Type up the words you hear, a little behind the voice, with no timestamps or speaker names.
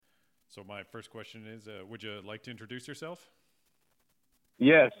So my first question is, would you like to introduce yourself?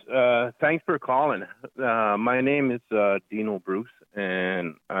 Yes, thanks for calling. My name is Dino Bruce,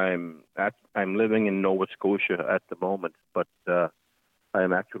 and I'm living in Nova Scotia at the moment, but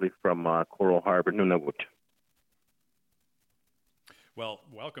I'm actually from Coral Harbour, Nunavut. Well,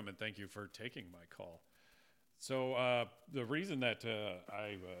 welcome and thank you for taking my call. So the reason that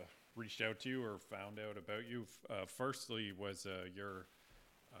I reached out to you or found out about you, firstly, was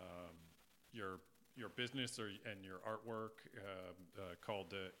um, your your business and your artwork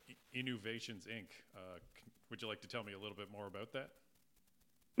called Innovations Inc. Would you like to tell me a little bit more about that?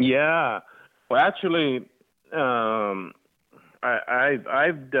 Yeah, well, actually, um,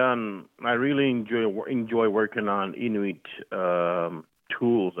 I've done. I really enjoy working on Inuit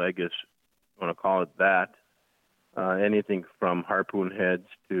tools. I guess you want to call it that. Anything from harpoon heads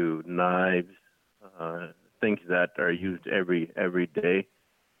to knives, uh, things that are used every day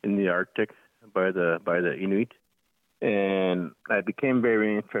in the Arctic by the Inuit. And I became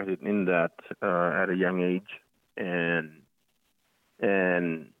very interested in that at a young age, and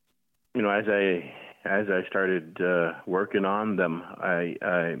and as I started working on them,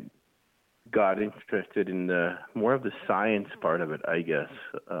 I got interested in the more of the science part of it, I guess,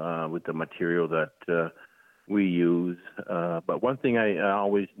 with the material that we use. But one thing I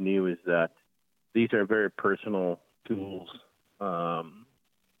always knew is that these are very personal tools um,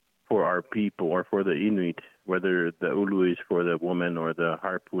 for our people or for the Inuit, whether the ulu is for the woman or the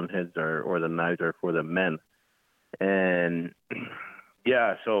harpoon heads are or the knives are for the men. And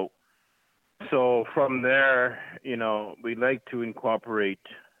yeah, so from there, we like to incorporate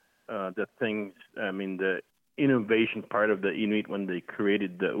the things. I mean, the innovation part of the Inuit when they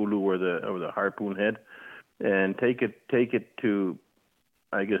created the ulu or the harpoon head, and take it to,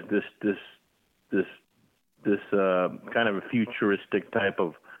 I guess, this this kind of a futuristic type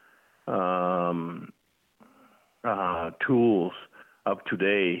of um, tools of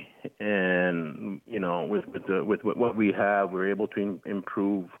today. And with what we have, we're able to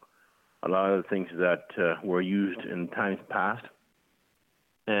improve a lot of the things that were used in times past.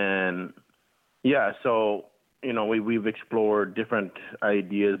 And yeah, so we've explored different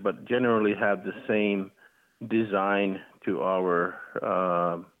ideas, but generally have the same design to our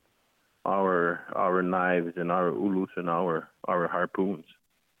knives and our ulus and our harpoons.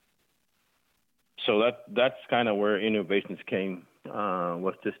 So that's kind of where innovations came.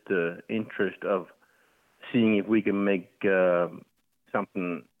 Was just the interest of seeing if we can make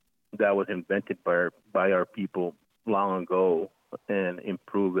something that was invented by our people long ago and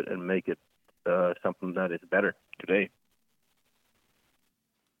improve it and make it something that is better today.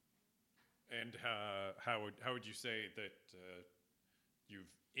 And how would you say that you've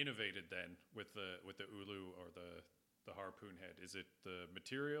innovated then with the ulu or the harpoon head? Is it the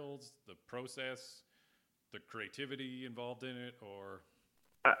materials, the process, the creativity involved in it, or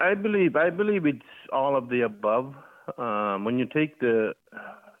I believe it's all of the above. When you take the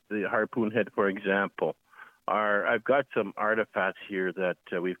harpoon head, for example, I've got some artifacts here that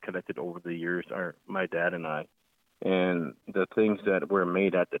we've collected over the years. My dad and I, and the things that were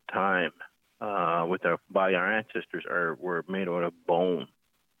made at the time by our ancestors were made out of bone,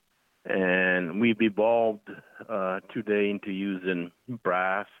 and we've evolved today into using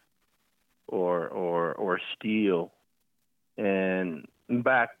brass or steel. And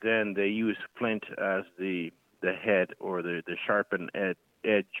back then, they used flint as the head or the sharpened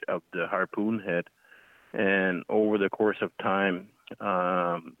edge of the harpoon head. And over the course of time,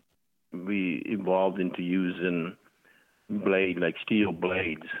 we evolved into using like steel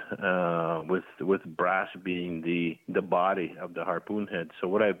blades, with brass being the body of the harpoon head. So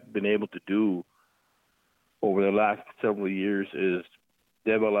what I've been able to do over the last several years is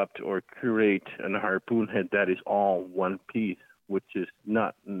developed or create a harpoon head that is all one piece, which is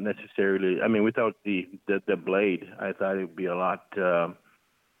not necessarily. I mean, without the blade, I thought it would be a lot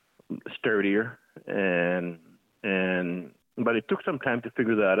sturdier, and but it took some time to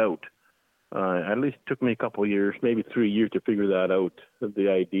figure that out. At least it took me a couple of years, maybe 3 years, to figure that out. The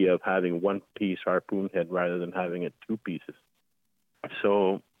idea of having one piece harpoon head rather than having it two pieces.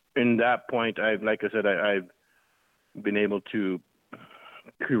 So in that point, like I said, I've been able to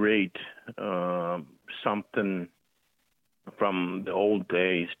create something from the old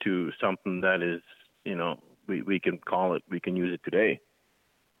days to something that is, we can call it, we can use it today.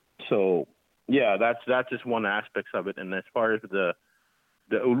 So yeah, that's just one aspect of it. And as far as the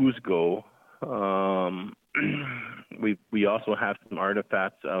ulus go, we also have some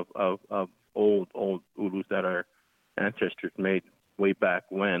artifacts of old ulus that our ancestors made way back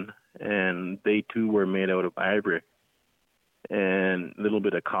when, and they too were made out of ivory and a little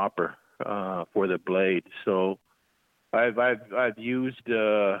bit of copper. for the blade. So I've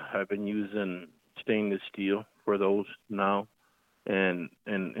been using stainless steel for those now, and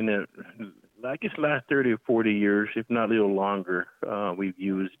in I guess last 30 or 40 years, if not a little longer, we've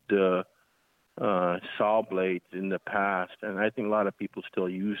used saw blades in the past, and I think a lot of people still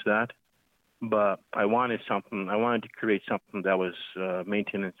use that. But I wanted to create something that was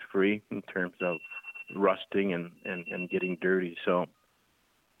maintenance free in terms of rusting and getting dirty. So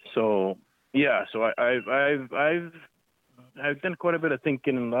yeah. So I've done quite a bit of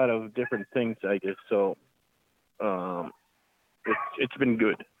thinking and a lot of different things, I guess. So it's been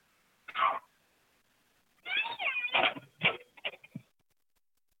good.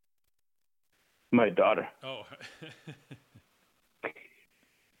 My daughter. Oh.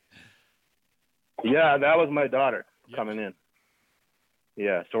 Yeah, that was my daughter coming in.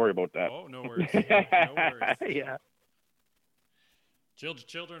 Yeah, sorry about that. Oh, no worries. No worries. Yeah.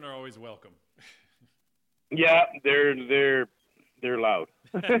 Children are always welcome. Yeah, they're loud.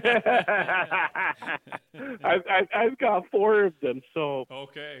 I've got 4 of them, so.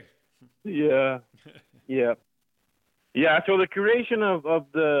 Okay. Yeah. So the creation of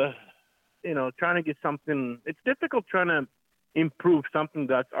the, trying to get something. It's difficult trying to improve something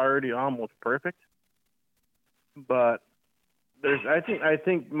that's already almost perfect. But I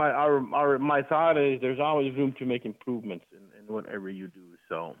think my thought is there's always room to make improvements in whatever you do.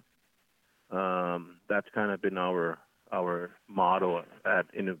 So that's kind of been our motto at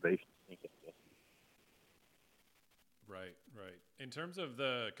Innovation. Right. In terms of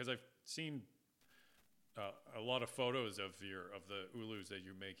because I've seen a lot of photos of the ulus that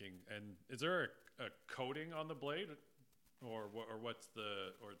you're making, and is there a coating on the blade, or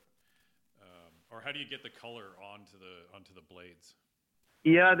how do you get the color onto the blades?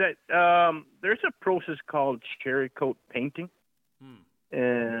 Yeah, there's a process called cherry coat painting,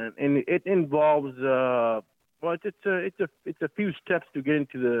 and it involves it's a few steps to get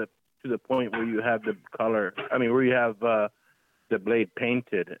to the point where you have the color. I mean, where you have the blade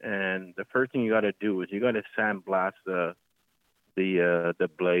painted, and the first thing you got to do is you got to sandblast the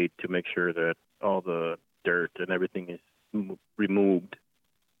blade to make sure that all the dirt and everything is removed.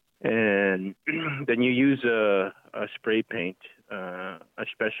 And then you use a spray paint, a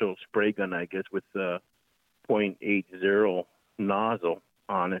special spray gun, I guess, with a .80 nozzle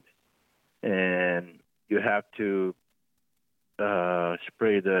on it, and you have to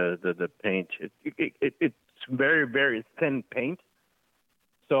spray the paint. It's very, very thin paint,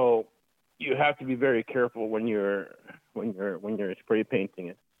 so you have to be very careful when you're spray painting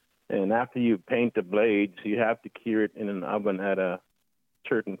it. And after you paint the blades, you have to cure it in an oven at a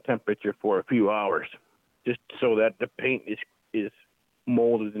certain temperature for a few hours, just so that the paint is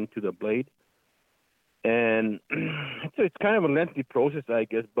molded into the blade. And it's kind of a lengthy process, I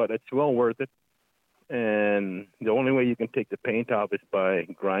guess, but it's well worth it. And the only way you can take the paint off is by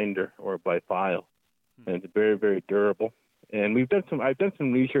grinder or by file, and it's very, very durable. And I've done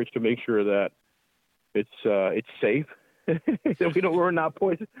some research to make sure that it's safe.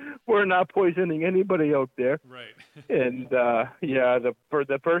 We're not poisoning anybody out there. Right. And the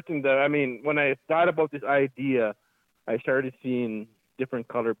first thing when I thought about this idea, I started seeing different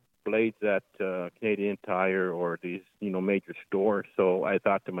colored blades at Canadian Tire or these major stores. So I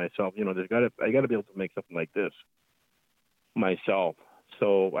thought to myself, I got to be able to make something like this myself.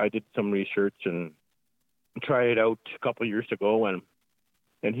 So I did some research and tried it out a couple of years ago, and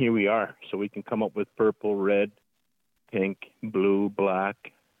here we are. So we can come up with purple, red, pink, blue,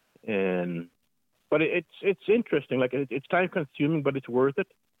 black, but it's interesting. Like it's time consuming, but it's worth it.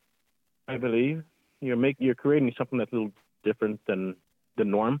 I believe you're creating something that's a little different than the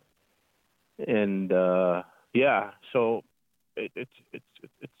norm, and so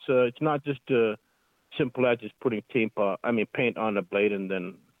it's not just simple as just putting paint on a blade and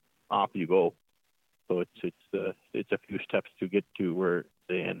then off you go. So it's a few steps to get to where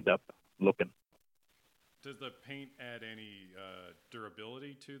they end up looking. Does the paint add any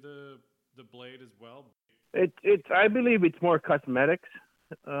durability to the blade as well? I believe it's more cosmetics,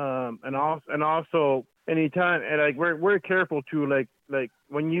 and also anytime, and like we're careful too. Like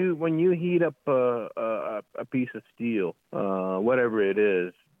when you heat up a piece of steel, whatever it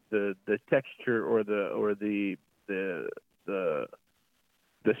is, the texture or the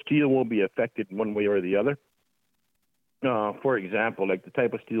steel will be affected one way or the other. For example, like the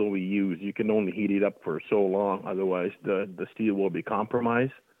type of steel we use, you can only heat it up for so long, otherwise the steel will be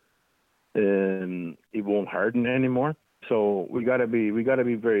compromised and it won't harden anymore. So we gotta be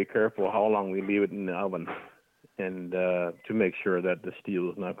very careful how long we leave it in the oven, and to make sure that the steel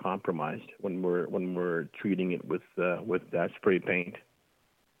is not compromised when we're treating it with that spray paint.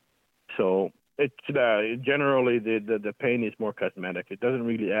 So it's generally the paint is more cosmetic. It doesn't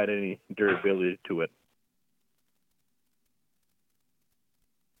really add any durability to it.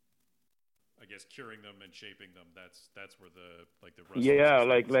 I guess curing them and shaping them. That's where the rust. Yeah,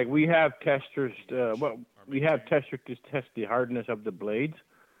 like we have testers. We have change. testers to test the hardness of the blades.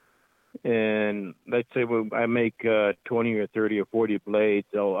 And let's say I make 20 or 30 or 40 blades.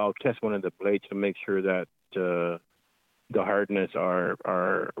 I'll test one of the blades to make sure that the hardness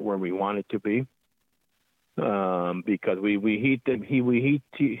are where we want it to be. Because we heat them, we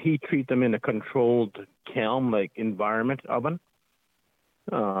heat treat them in a controlled kiln like environment oven.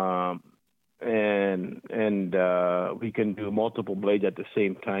 And we can do multiple blades at the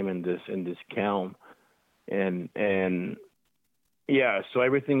same time in this kiln. And yeah, so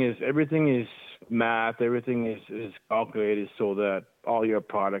everything is math, everything is calculated so that all your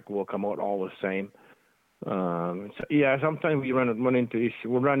product will come out all the same. Sometimes we run into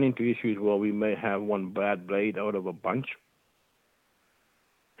issues where we may have one bad blade out of a bunch.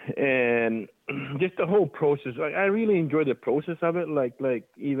 And just the whole process, I really enjoy the process of it. Like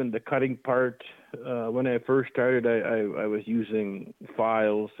even the cutting part. When I first started, I was using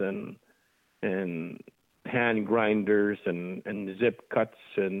files and hand grinders and zip cuts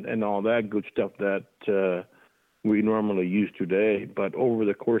and all that good stuff that we normally use today. But over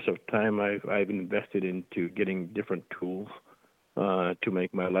the course of time, I've invested into getting different tools to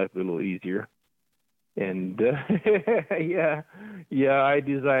make my life a little easier. And I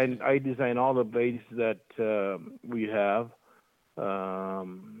design all the blades that we have,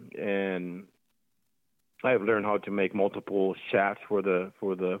 and I've learned how to make multiple shafts for the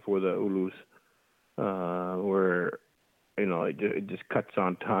Ulus, where it just cuts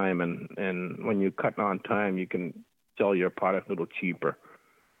on time, and when you cut on time, you can sell your product a little cheaper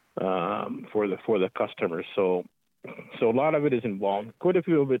for the customer. So a lot of it is involved. Quite a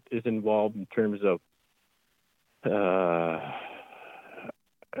few of it is involved in terms of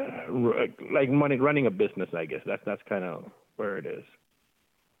like running a business. I guess that's kind of where it is.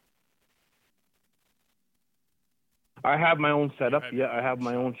 I have my own setup. I have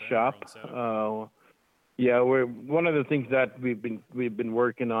my own shop. One of the things that we've been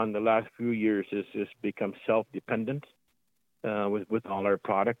working on the last few years is just become self-dependent with all our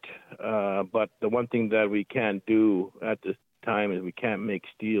product. But the one thing that we can't do at this time is we can't make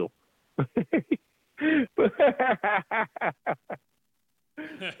steel.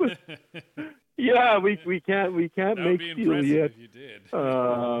 Yeah, we can't make steel yet. If you did.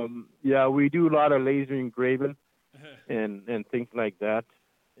 We do a lot of laser engraving and things like that,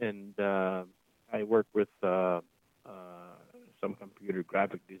 and I work with some computer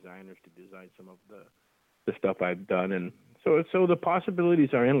graphic designers to design some of the stuff I've done, and so the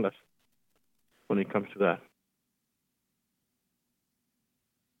possibilities are endless when it comes to that.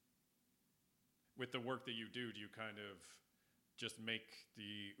 With the work that you do you kind of just make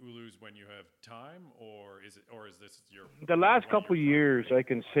the Ulus when you have time, or is this your? The last couple of years, I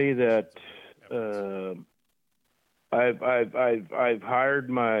can say that I've hired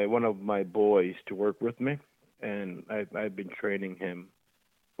one of my boys to work with me, and I've been training him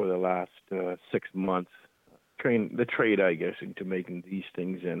for the last 6 months. Train the trade, I guess, into making these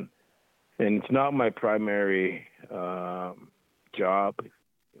things, and it's not my primary job, if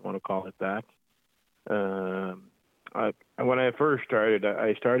you want to call it that. When I first started,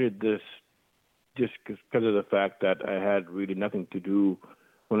 I started this just because of the fact that I had really nothing to do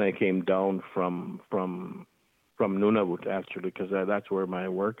when I came down from Nunavut, actually, because that's where my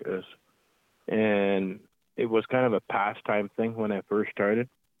work is. And it was kind of a pastime thing when I first started.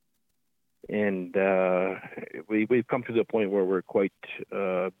 And we've come to the point where we're quite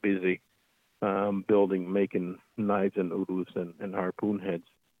busy making knives and Ulus and harpoon heads.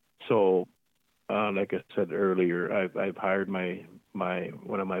 So, like I said earlier, I've hired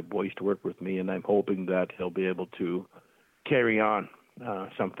one of my boys to work with me, and I'm hoping that he'll be able to carry on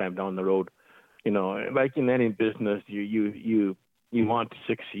sometime down the road. Like in any business, you want to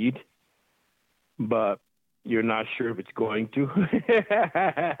succeed, but you're not sure if it's going to.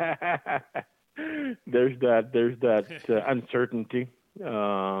 There's that uncertainty,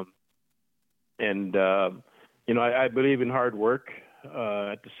 and I believe in hard work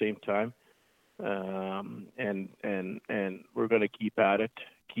at the same time. And we're going to keep at it,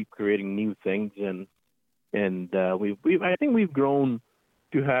 keep creating new things, and I think we've grown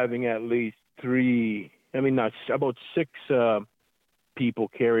to having at least about 6 people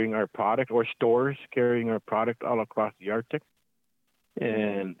carrying our product, or stores carrying our product all across the Arctic,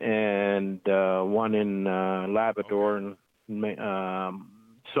 and one in Labrador, and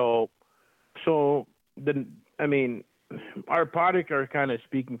our products are kind of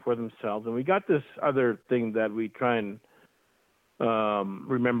speaking for themselves, and we got this other thing that we try and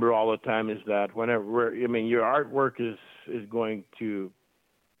remember all the time is that your artwork is going to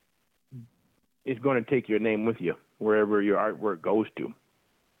take your name with you wherever your artwork goes to,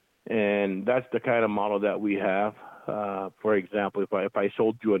 and that's the kind of model that we have. For example, if I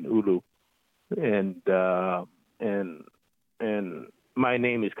sold you an ulu, and my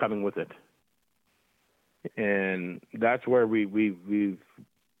name is coming with it, and that's where we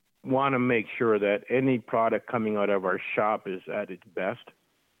want to make sure that any product coming out of our shop is at its best,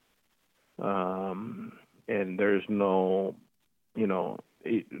 and there's no,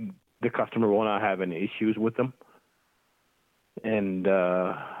 the customer will not have any issues with them. And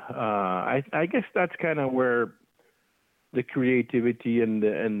I guess that's kind of where the creativity and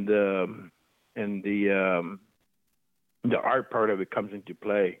the art part of it comes into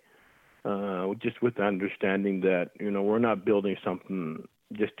play. Just with the understanding that we're not building something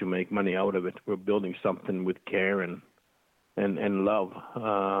just to make money out of it. We're building something with care and love,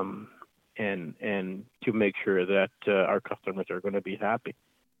 and to make sure that our customers are going to be happy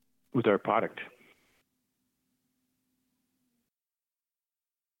with our product.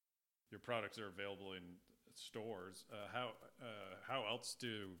 Your products are available in stores. How else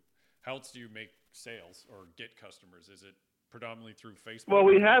do you make sales or get customers? Is it predominantly through Facebook? Well,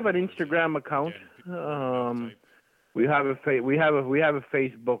 we have an Instagram account. We have a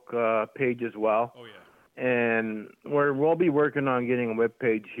Facebook page as well. Oh yeah. And we'll be working on getting a web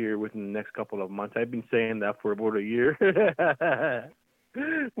page here within the next couple of months. I've been saying that for about a year.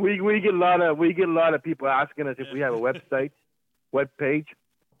 we get a lot of people asking us if we have a web page,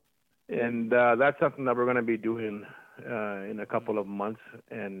 and that's something that we're going to be doing in a couple of months.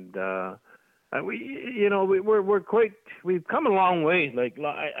 And we've come a long way. Like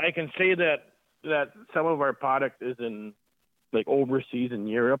I can say that some of our product is in overseas in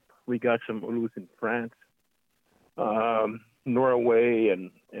Europe. We got some ulus in France, Norway,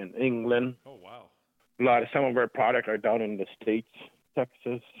 and England. Oh wow! Some of our product are down in the States,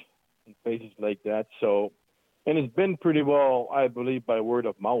 Texas, and places like that. So, and it's been pretty well, I believe, by word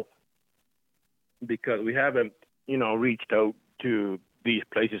of mouth, because we haven't reached out to these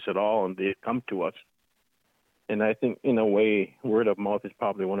places at all, and they've come to us. And I think, in a way, word of mouth is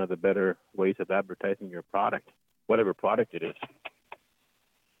probably one of the better ways of advertising your product, whatever product it is.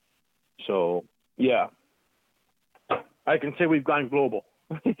 So, yeah, I can say we've gone global.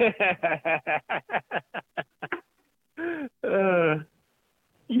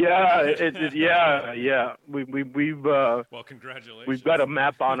 Yeah. We've well, congratulations. We've got a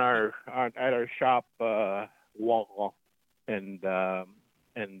map on at our shop wall, and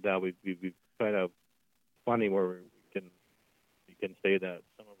we've kind of funny where we can say that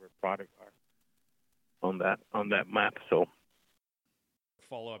some of our products are on that map. So,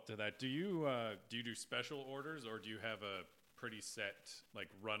 follow up to that, do you do special orders, or do you have a pretty set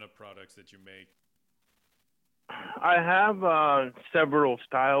run of products that you make? I have several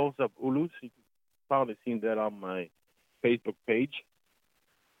styles of ulus. You've probably seen that on my Facebook page.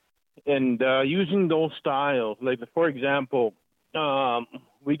 And using those styles, for example,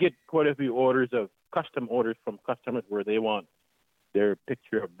 we get quite a few custom orders from customers where they want their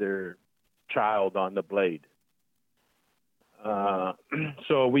picture of their child on the blade.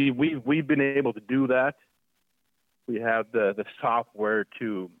 So we've been able to do that. We have the software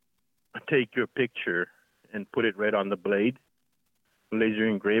to take your picture and put it right on the blade, laser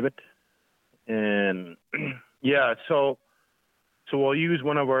engrave it, and yeah. So we'll use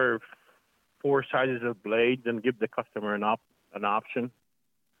one of our 4 sizes of blades and give the customer an option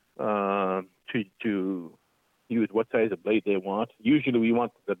to use what size of blade they want. Usually we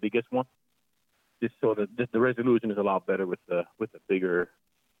want the biggest one, just so that the resolution is a lot better with the bigger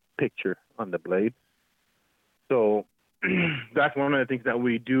picture on the blade. So that's one of the things that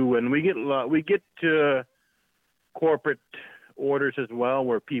we do, and we get corporate orders as well,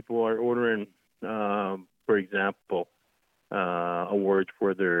 where people are ordering, for example, awards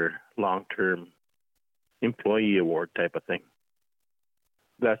for their long-term employee award type of thing.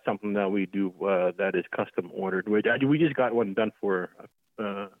 That's something that we do that is custom ordered. We just got one done for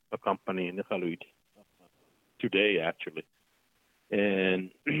a company in Iqaluit today, actually.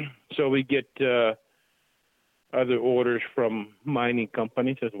 And so we get other orders from mining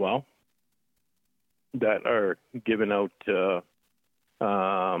companies as well that are giving out,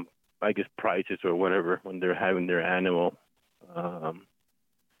 I guess, prizes or whatever when they're having their annual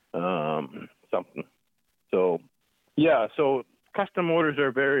something. So, yeah, so custom orders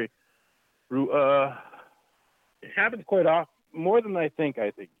are very, it happens quite often, more than I think,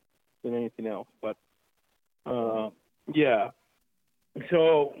 than anything else. But Yeah.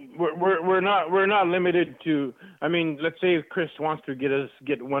 So we're not limited to. I mean, let's say if Chris wants to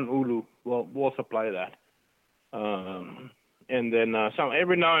get one ulu, well, we'll supply that. Um, and then some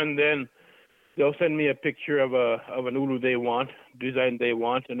every now and then they'll send me a picture of an ulu they want, design they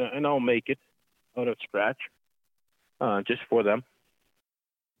want, and I'll make it out of scratch, just for them.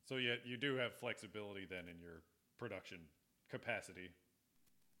 So you do have flexibility then in your production capacity.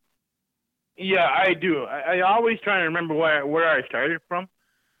 Yeah, I do. I always try to remember where I started from.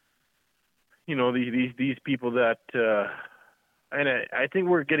 You know, these people that, and I think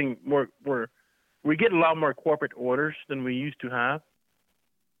we're getting we get a lot more corporate orders than we used to have,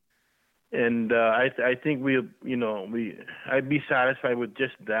 and I think I'd be satisfied with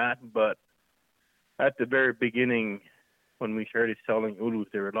just that. But at the very beginning, when we started selling ulus,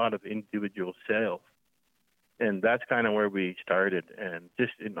 there were a lot of individual sales, and that's kind of where we started. And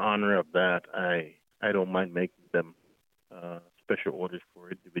just in honor of that, I don't mind making them special orders for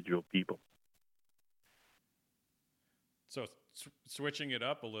individual people. So switching it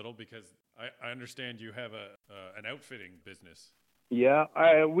up a little because I understand you have an outfitting business. Yeah,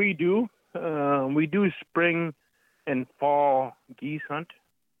 we do. We do spring and fall geese hunt.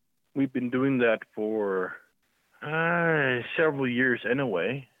 We've been doing that for several years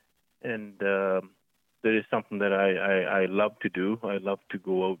anyway, and that is something that I love to do. I love to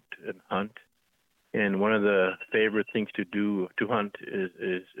go out and hunt. And one of the favorite things to hunt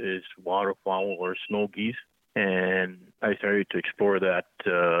is waterfowl or snow geese. And I started to explore that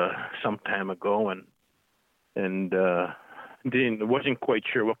some time ago, and wasn't quite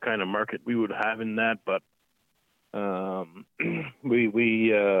sure what kind of market we would have in that, but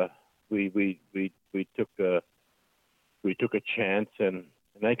we took a chance, and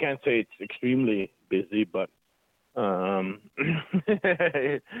I can't say it's extremely busy, but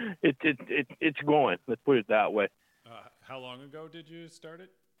it's going. Let's put it that way. How long ago did you start it?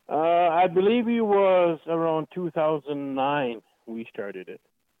 I believe it was around 2009 we started it.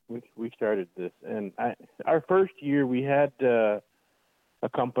 We started this, and our first year we had a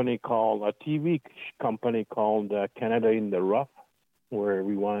TV company called Canada in the Rough, where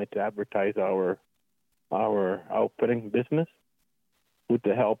we wanted to advertise our outfitting business. With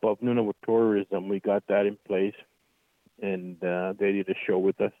the help of Nunavut Tourism, we got that in place, and they did a show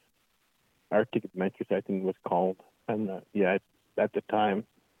with us. Arctic Adventures, I think it was called, and at the time,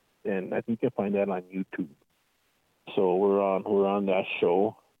 and I think you can find that on YouTube. So we're on that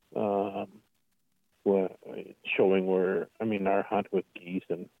show, showing our hunt with geese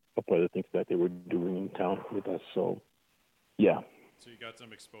and a couple other things that they were doing in town with us. So, yeah. So you got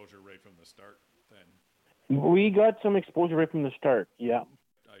some exposure right from the start, then. We got some exposure right from the start. Yeah.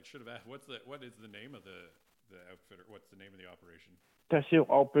 I should have asked, what is the name of the outfitter? What's the name of the operation? Tessio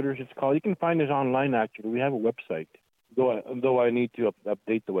Outfitters, it's called. You can find us online. Actually, we have a website. Though I need to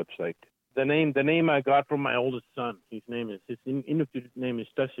update the website. The name I got from my oldest son. His Inuktitut name is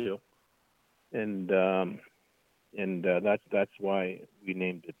Tessio, and that's why we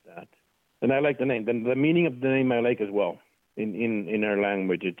named it that. And I like the name. The meaning of the name I like as well. In our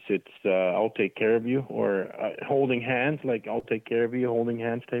language, it's I'll take care of you, or holding hands, like I'll take care of you, holding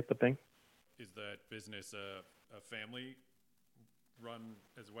hands type of thing. Is that business a family run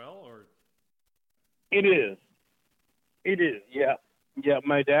as well, or? It is. Yeah.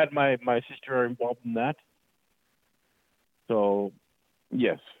 My dad, my sister are involved in that. So,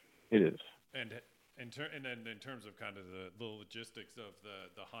 yes, it is. And then in terms of kind of the logistics of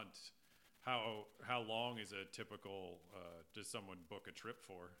the hunt. How long is a typical? Does someone book a trip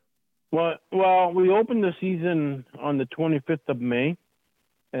for? Well, we open the season on the 25th of May,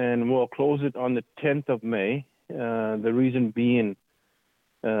 and we'll close it on the 10th of May. The reason being,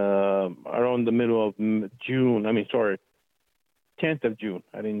 around the middle of June. 10th of June.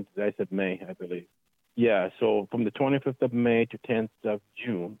 I said May, I believe. Yeah. So from the 25th of May to 10th of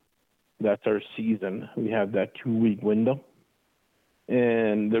June, that's our season. We have that 2-week window.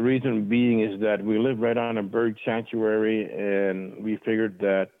 And the reason being is that we live right on a bird sanctuary, and we figured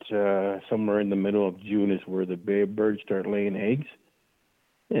that somewhere in the middle of June is where the birds start laying eggs.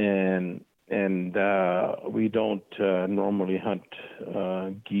 And we don't normally hunt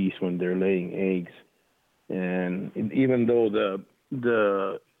geese when they're laying eggs. And even though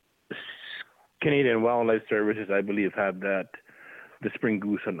the Canadian Wildlife Services, I believe, have the spring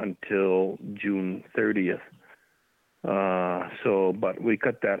goose hunt until June 30th. But we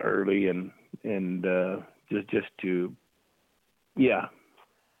cut that early and just to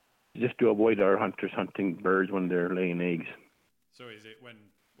avoid our hunters hunting birds when they're laying eggs. So is it when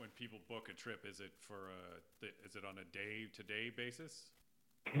people book a trip? Is it for is it on a day-to-day basis?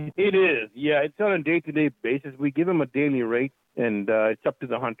 It is. Yeah, it's on a day-to-day basis. We give them a daily rate, and it's up to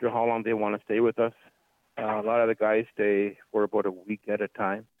the hunter how long they want to stay with us. A lot of the guys stay for about a week at a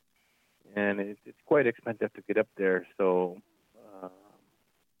time, and it's quite expensive to get up there. So, uh,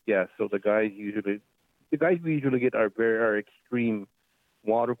 yeah. So the guys we usually get are extreme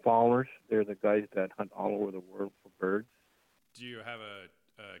waterfowlers. They're the guys that hunt all over the world for birds. Do you have a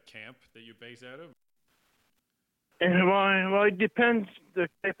camp that you base out of? And well, it depends the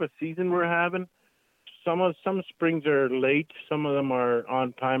type of season we're having. Some springs are late, some of them are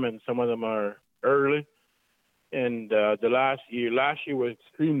on time, and some of them are early. And the last year was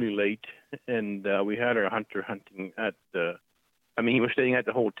extremely late, and we had our hunter hunting at the. I mean, he was staying at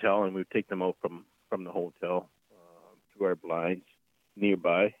the hotel, and we would take them out from the hotel to our blinds near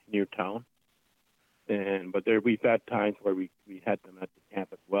town. But there we've had times where we had them at the camp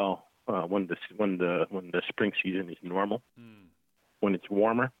as well when the spring season is normal, when it's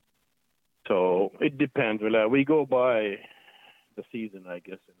warmer. So it depends. We go by the season, I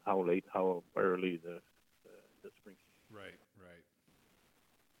guess, and how early the spring season. Right, right.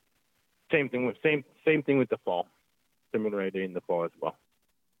 Same thing with the fall. Similar idea in the fall as well.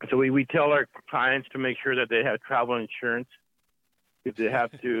 So we tell our clients to make sure that they have travel insurance. If they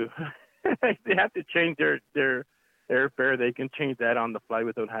have to, if they have to change their airfare, they can change that on the fly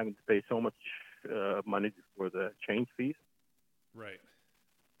without having to pay so much money for the change fees. Right.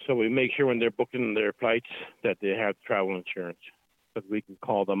 So we make sure when they're booking their flights that they have travel insurance. Because we can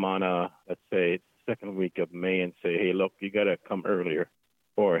call them on let's say, second week of May and say, hey, look, you got to come earlier,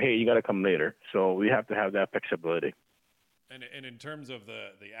 or hey, you got to come later. So we have to have that flexibility. And in terms of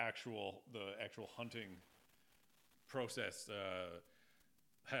the actual hunting process,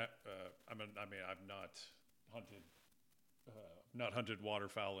 I mean, I've not hunted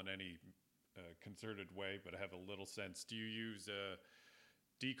waterfowl in any concerted way, but I have a little sense. Do you use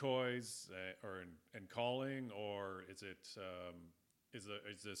decoys or in calling, or is it is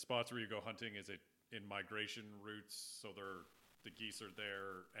the spots where you go hunting, is it in migration routes so the geese are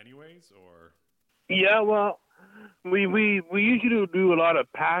there anyways, or? Yeah, well, we usually do a lot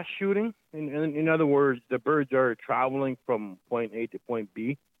of pass shooting. In other words, the birds are traveling from point A to point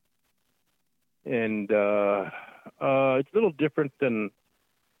B, and it's a little different than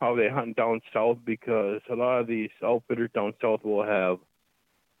how they hunt down south, because a lot of these outfitters down south will have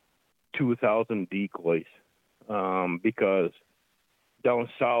 2,000 decoys, because down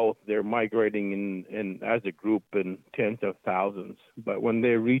south they're migrating in as a group in tens of thousands. But when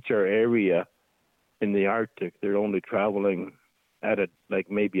they reach our area in the Arctic, they're only traveling at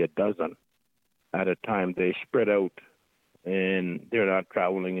maybe a dozen at a time. They spread out, and they're not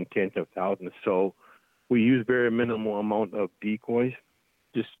traveling in tens of thousands. So we use very minimal amount of decoys,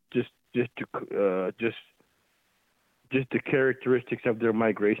 just the characteristics of their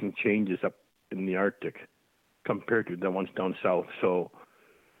migration changes up in the Arctic compared to the ones down south. So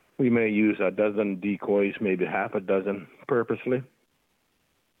we may use a dozen decoys, maybe half a dozen purposely.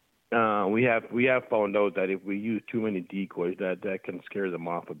 We have found out that if we use too many decoys, that can scare them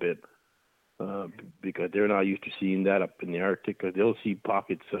off a bit, because they're not used to seeing that up in the Arctic. Because they'll see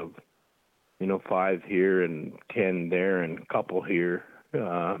pockets of, 5 here and 10 there and a couple here,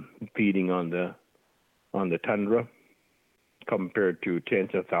 feeding on the tundra, compared to tens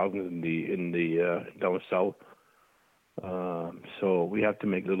of thousands in the down south. So we have to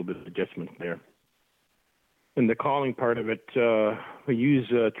make a little bit of adjustments there. In the calling part of it, we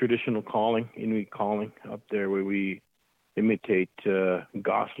use traditional calling, Inuit calling up there, where we imitate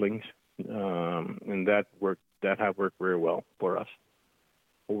goslings, and that have worked very well for us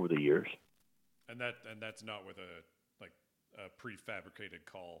over the years. And that's not with a prefabricated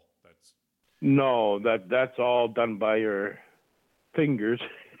call. No, that's all done by your fingers.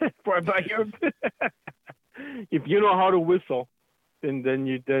 If you know how to whistle, then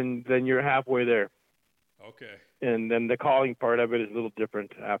you're halfway there. Okay. And then the calling part of it is a little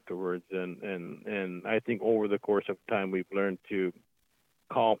different afterwards. And I think over the course of time we've learned to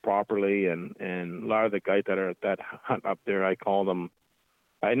call properly. And a lot of the guys that hunt up there, I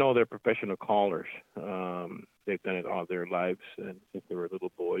know they're professional callers. They've done it all their lives, and since they were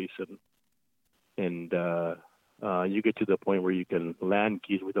little boys. And you get to the point where you can land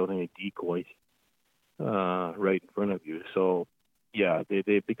geese without any decoys right in front of you. So yeah,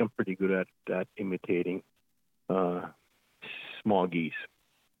 they've become pretty good at imitating small geese.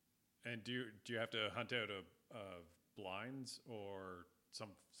 And do you have to hunt out of blinds or some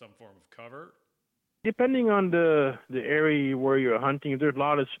form of cover? Depending on the area where you're hunting, if there's a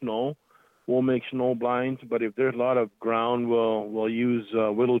lot of snow, we'll make snow blinds. But if there's a lot of ground, we'll use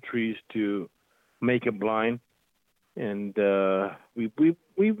willow trees to make a blind. And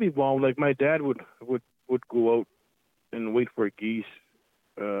we we've evolved. Like my dad would go out and wait for geese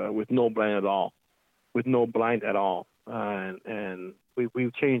with no blind at all, and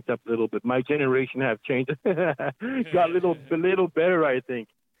we've changed up a little bit. My generation have changed, got a little better, I think.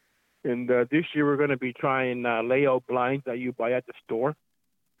 And this year we're going to be trying layout blinds that you buy at the store.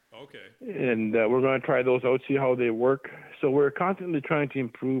 Okay. And we're going to try those out, see how they work. So we're constantly trying to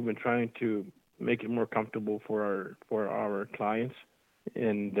improve and trying to make it more comfortable for our clients.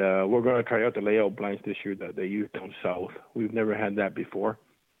 And we're going to try out the layout blinds this year that they use down south. We've never had that before,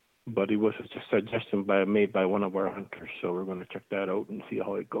 but it was a suggestion made by one of our hunters. So we're going to check that out and see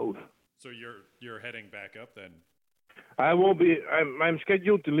how it goes. So you're heading back up then? I will be. I'm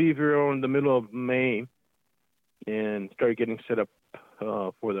scheduled to leave here in the middle of May and start getting set up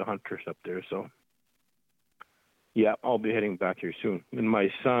for the hunters up there. So, yeah, I'll be heading back here soon. And my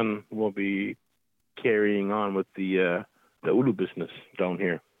son will be carrying on with the Ulu business down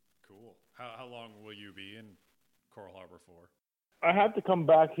here. Cool. How long will you be in Coral Harbor for? I have to come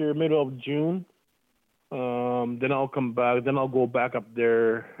back here middle of June. Then I'll come back. Then I'll go back up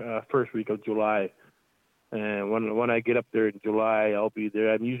there first week of July. And when I get up there in July, I'll be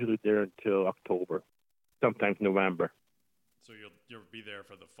there. I'm usually there until October, sometimes November. So you'll be there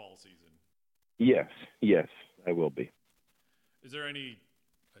for the fall season? Yes, I will be. Is there any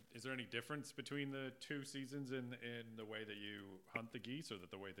difference between the two seasons in the way that you hunt the geese, or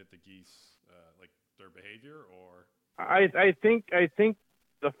the way that the geese like their behavior? Or I think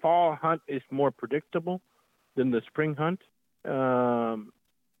the fall hunt is more predictable than the spring hunt,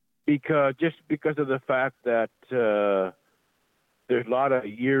 because of the fact that there's a lot of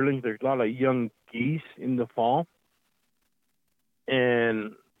yearlings, there's a lot of young geese in the fall,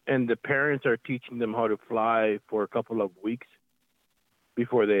 and the parents are teaching them how to fly for a couple of weeks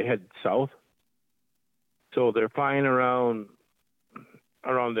before they head south. So they're flying around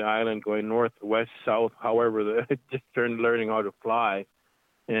the island, going north, west, south, however they just learning how to fly.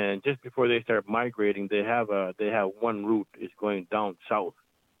 And just before they start migrating, they have one route is going down south.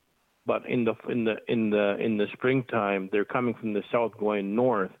 But in the springtime, they're coming from the south going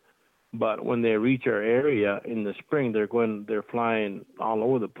north. But when they reach our area in the spring, they're flying all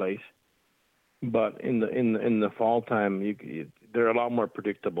over the place. But in the fall time, they're a lot more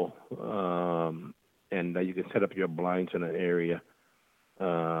predictable, and you can set up your blinds in an area,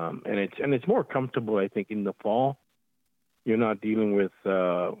 and it's more comfortable, I think, in the fall. You're not dealing with.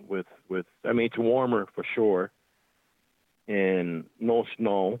 I mean, it's warmer for sure, and no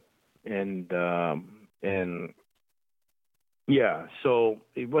snow, and yeah. So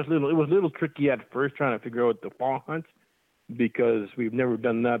it was a little tricky at first trying to figure out the fall hunt, because we've never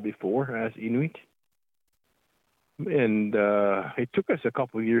done that before as Inuit. And it took us a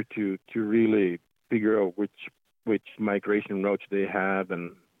couple of years to really figure out which migration routes they have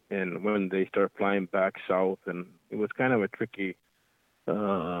and when they start flying back south. And it was kind of a tricky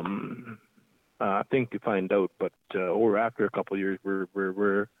thing to find out. But after a couple of years,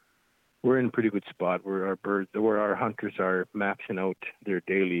 we're in a pretty good spot where our hunters are maxing out their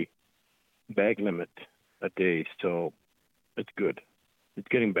daily bag limit a day. So it's good. It's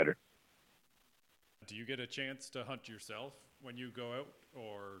getting better. Do you get a chance to hunt yourself when you go out,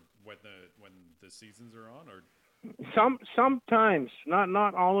 or when the seasons are on, or? Sometimes,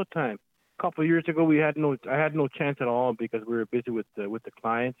 not all the time. A couple of years ago, I had no chance at all because we were busy with the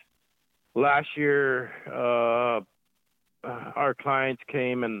clients. Last year, our clients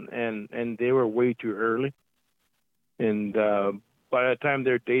came and they were way too early, and by the time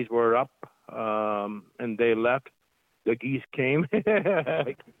their days were up and they left, the geese came.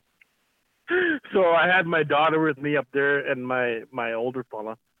 So I had my daughter with me up there and my older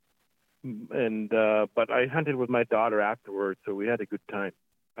fella, and but I hunted with my daughter afterwards, so we had a good time.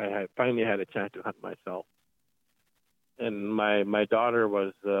 I finally had a chance to hunt myself, and my daughter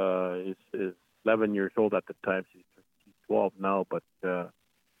was is 11 years old at the time. She's 12 now, but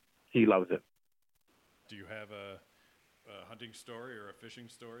she loves it. Do you have a hunting story or a fishing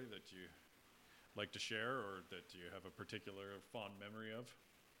story that you like to share, or that you have a particular fond memory of?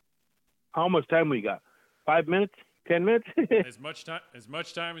 How much time we got? 5 minutes? 10 minutes? As much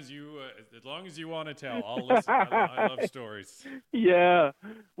time as you, as long as you want to tell. I'll listen. I love stories. Yeah.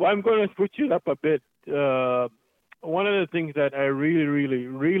 Well, I'm going to switch it up a bit. One of the things that I really, really,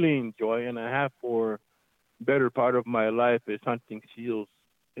 really enjoy, and I have for better part of my life, is hunting seals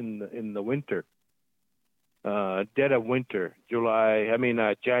in the winter. Dead of winter,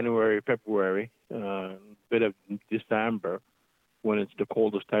 January, February, bit of December, when it's the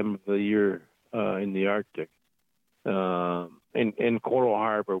coldest time of the year in the Arctic. In Coral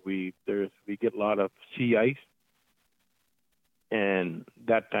Harbor, we get a lot of sea ice, and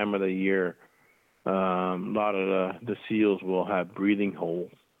that time of the year, a lot of the seals will have breathing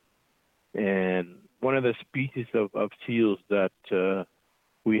holes. And one of the species of seals that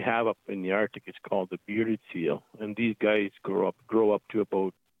we have up in the Arctic is called the bearded seal, and these guys grow up to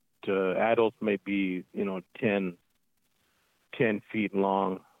about adults may be 10 feet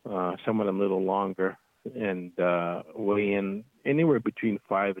long, some of them a little longer, and weigh in anywhere between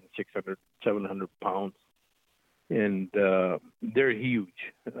 500 and 600, 700 pounds. And they're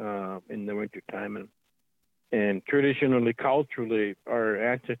huge in the wintertime. And traditionally, culturally, our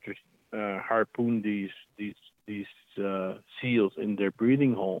ancestors harpooned these seals in their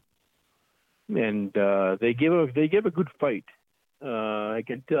breathing hole, and they give a good fight. I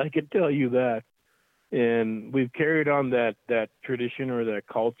can tell you that. And we've carried on that tradition or that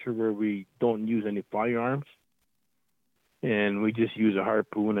culture where we don't use any firearms, and we just use a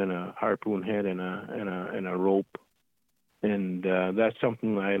harpoon and a harpoon head and a rope. And that's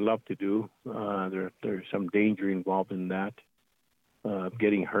something I love to do. There's some danger involved in that,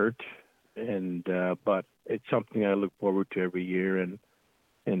 getting hurt, and but it's something I look forward to every year.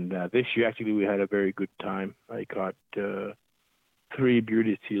 And this year actually we had a very good time. I caught 3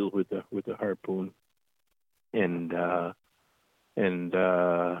 bearded seals with a harpoon. And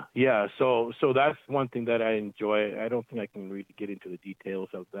yeah, so that's one thing that I enjoy. I don't think I can really get into the details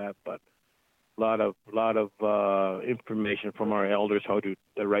of that, but a lot of information from our elders, how to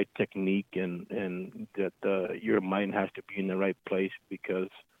the right technique, and that your mind has to be in the right place, because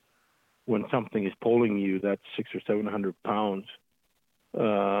when something is pulling you, that's 600 or 700 pounds.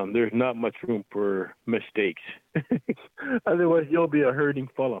 There's not much room for mistakes. Otherwise, you'll be a hurting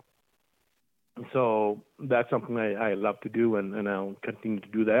fellow. So that's something I love to do, and I'll continue to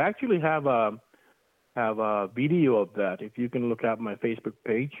do that. I actually have a video of that. If you can look at my Facebook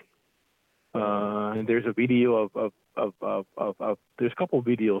page, and there's a video of there's a couple of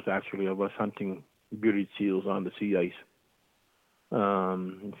videos actually of us hunting bearded seals on the sea ice.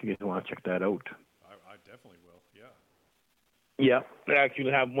 If you guys want to check that out, I definitely will. Yeah. Yeah, I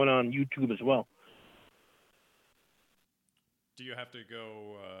actually have one on YouTube as well. Do you have to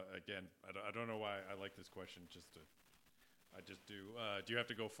go again? I don't know why I like this question. I just do. Do you have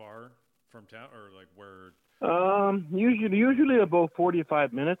to go far from town, or like where? Usually about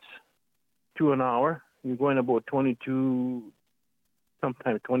 45 minutes to an hour. You're going about 22,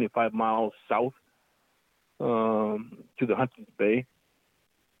 sometimes 25 miles south to the Hudson's Bay,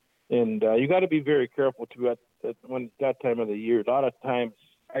 and you got to be very careful too at when that time of the year. A lot of times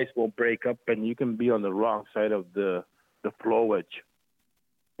ice will break up, and you can be on the wrong side of the flow edge,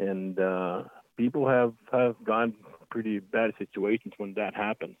 and people have gone pretty bad situations when that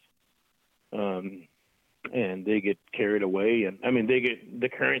happens, and they get carried away, and I mean the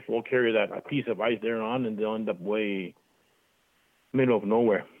currents will carry that piece of ice they're on, and they'll end up way middle of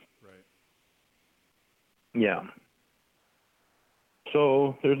nowhere. Right. Yeah.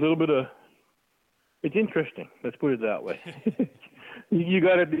 So there's a little bit of, it's interesting. Let's put it that way. You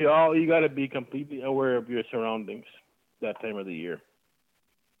got to be completely aware of your surroundings that time of the year.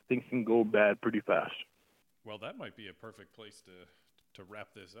 Things can go bad pretty fast. Well, that might be a perfect place to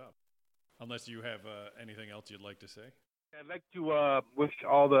wrap this up. Unless you have anything else you'd like to say. I'd like to wish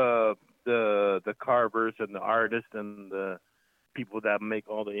all the carvers and the artists and the people that make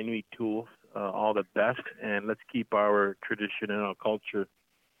all the Inuit tools all the best, and let's keep our tradition and our culture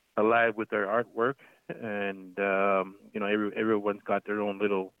alive with their artwork. And everyone's got their own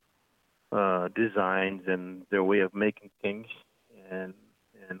little designs and their way of making things, and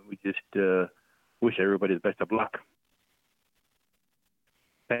we just wish everybody the best of luck.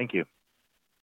 Thank you.